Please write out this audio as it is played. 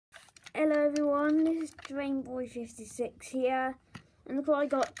Hello everyone, this is Drainboy56 here, and look what I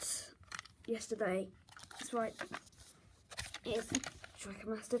got yesterday. That's right, it's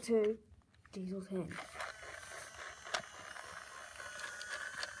Trackmaster 2 Diesel 10.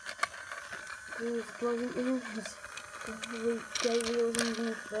 There's blowing in, there's gay wheels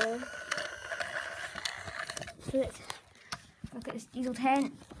underneath there. So let's look at this Diesel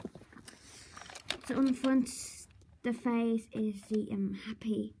 10. So on the front, the face is the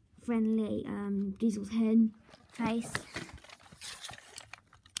happy, friendly Diesel 10 face.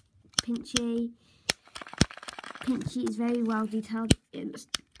 Pinchy is very well detailed. You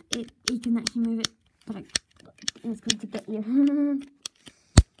can actually move it, but it's going to get you.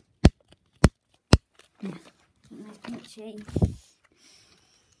 Yeah, nice Pinchy.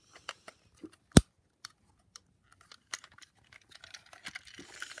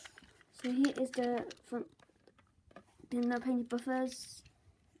 So here is the front. Then no painted buffers.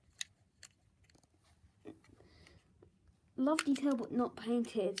 Love detail but not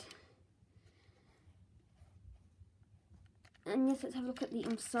painted. And yes, let's have a look at the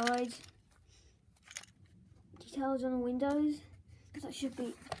inside. Details on the windows. Because that should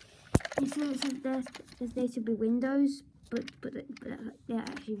be. They should be windows, but they're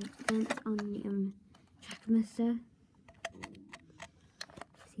actually vents on the Trackmaster.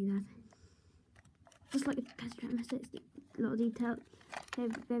 See that? Just like the Trackmaster, it's a lot of detail. They're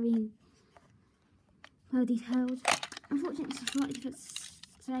very well detailed. Unfortunately, it's a slightly different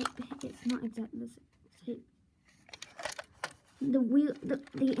shape. It's not exactly the shape. The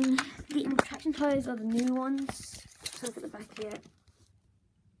traction tires are the new ones. So look at the back here.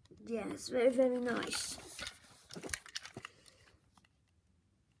 Yeah, it's very, very nice.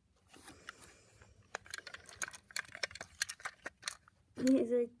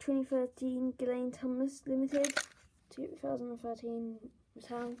 Here's a 2013 Ghislaine Thomas Limited, 2013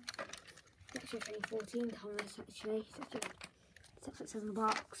 Mattel. Actually 2014 Thomas, actually. That's what it says on the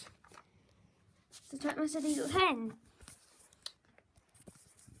box. It's the Trackmaster Diesel 10.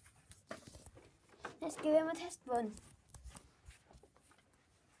 Let's give him a test run.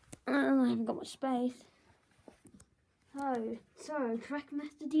 I haven't got much space. So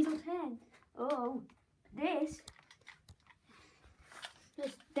Trackmaster Diesel 10. Oh, this.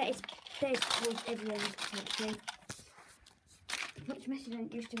 That is towards every end, actually. Much mess you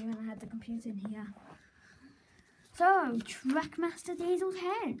don't used to when I had the computer in here. So, Trackmaster Diesel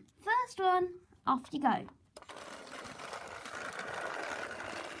 10. First one, off you go.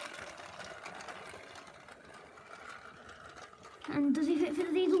 And does he fit for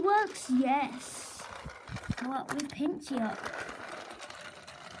the Diesel Works? Yes. What with Pinchy up.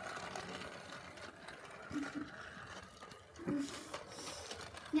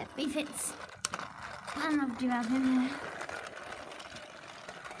 Yep, he fits. I love to have him here.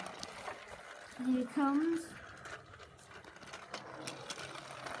 Here he comes.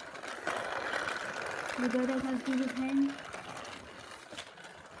 We go there, goes Diesel 10.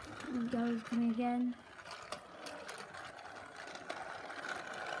 And goes coming again.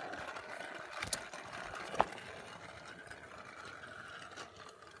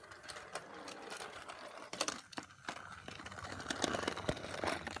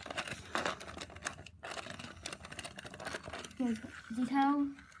 Here's detail.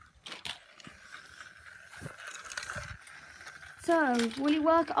 So, will he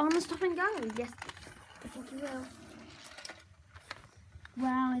work on the stop and go? Yes, I think he will.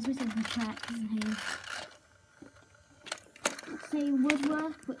 Wow, he's written for track, isn't he? Let's say he would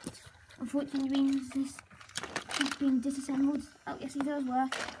work, but unfortunately means this has been disassembled. Oh yes, he does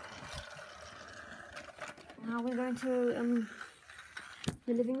work. Now we're going to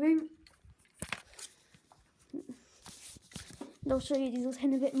the living room. I'll show you Diesel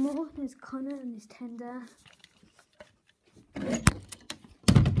 10 a bit more. There's Connor and there's Tender. Let's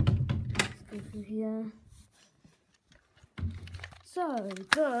go through here. So,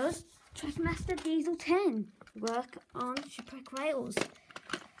 does Trackmaster Diesel 10 work on shipwreck rails?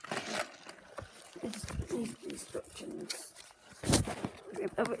 These instructions.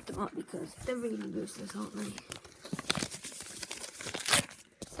 I've ripped them up because they're really useless, aren't they?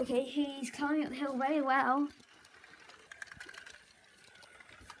 Okay, he's climbing up the hill very well.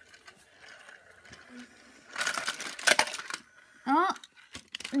 Oh,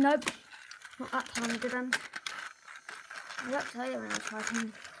 nope, not that time, didn't. I won't tell you when I was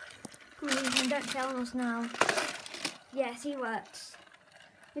typing. Come on, don't tell us now. Yes, he works.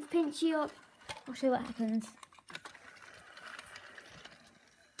 With Pinchy up, I'll show you what happens.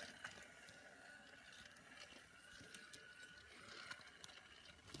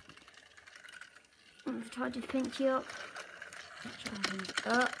 I've tried to Pinchy up.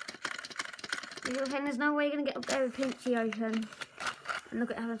 Up. Diesel 10, there's no way you're going to get up there with Pinchy open. And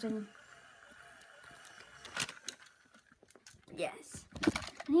look at Hamilton. Yes.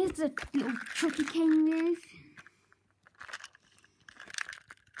 And here's the little truck he came with.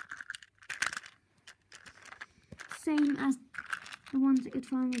 Same as the ones that you'd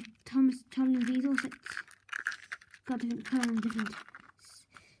find with Thomas, Charlie and Diesel. So it's got different colour and different,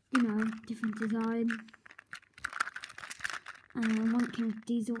 you know, different design. And one that came with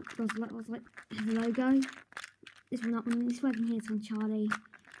Diesel was like has a logo. This one, that one, this wagon here is on Charlie.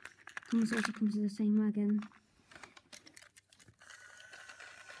 Thomas also comes with the same wagon.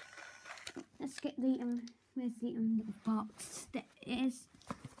 Let's get the where's the little box? There it is.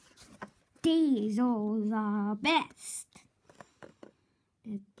 Diesel the best.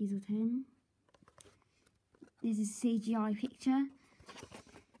 There's Diesel 10. There's a CGI picture.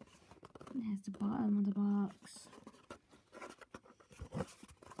 There's the bottom of the box.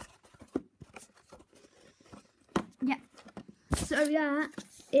 Yeah. So that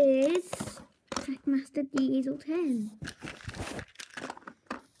is Trackmaster Diesel 10.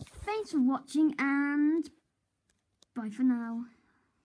 Thanks for watching and bye for now.